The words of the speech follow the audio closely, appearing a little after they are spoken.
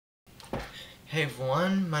Hey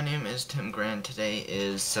everyone, my name is Tim Grant. Today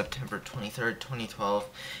is September 23rd, 2012,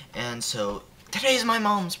 and so today's my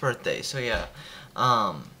mom's birthday. So yeah,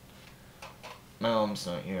 my mom's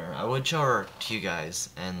not here. I would show her to you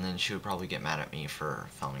guys, and then she would probably get mad at me for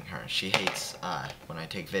filming her. She hates when I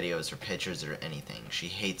take videos or pictures or anything. She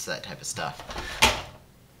hates that type of stuff.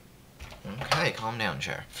 Okay, calm down,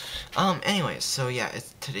 chair. Anyways, so yeah,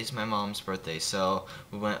 today's my mom's birthday, so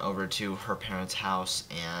we went over to her parents' house,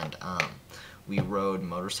 and, we rode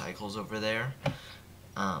motorcycles over there.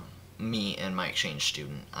 Me and my exchange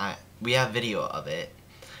student. We have video of it.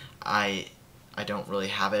 I, I don't really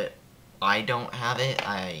have it. I don't have it.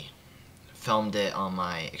 I filmed it on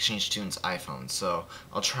my exchange student's iPhone, so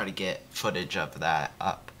I'll try to get footage of that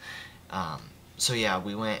up. So yeah,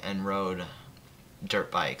 we went and rode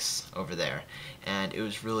dirt bikes over there, and it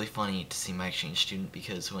was really funny to see my exchange student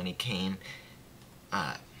because when he came,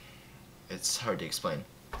 it's hard to explain.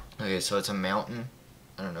 Okay, so it's a mountain.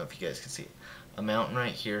 I don't know if you guys can see it. A mountain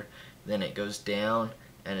right here, then it goes down,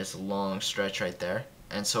 and it's a long stretch right there.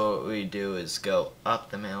 And so what we do is go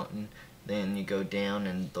up the mountain, then you go down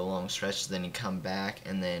in the long stretch, then you come back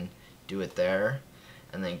and then do it there,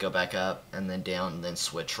 and then go back up and then down and then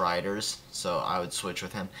switch riders. So I would switch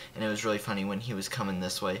with him, and it was really funny when he was coming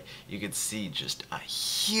this way. You could see just a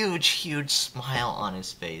huge smile on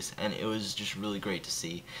his face, and it was just really great to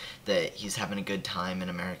see that he's having a good time in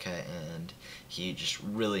America and he just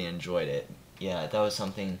really enjoyed it. Yeah, that was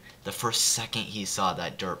something. The first second he saw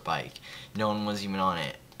that dirt bike, no one was even on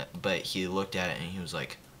it, but he looked at it and he was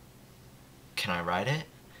like, "Can I ride it?"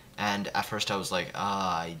 And at first I was like,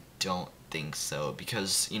 I don't think so,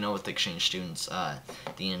 because you know, with exchange students,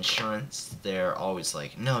 the insurance, they're always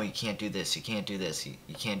like, no, you can't do this, you can't do this, you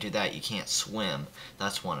can't do that, you can't swim.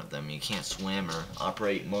 That's one of them. You can't swim or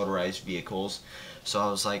operate motorized vehicles. So I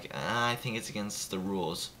was like, I think it's against the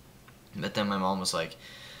rules. But then my mom was like,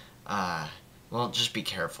 well, just be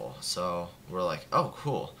careful. So we're like, oh,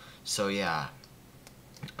 cool. So yeah,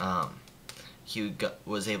 he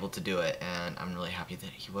was able to do it, and I'm really happy that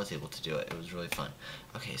he was able to do it. It was really fun.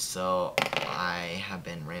 Okay, so I have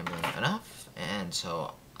been rambling enough, and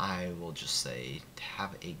so I will just say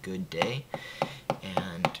have a good day,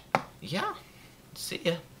 and yeah, see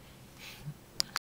ya.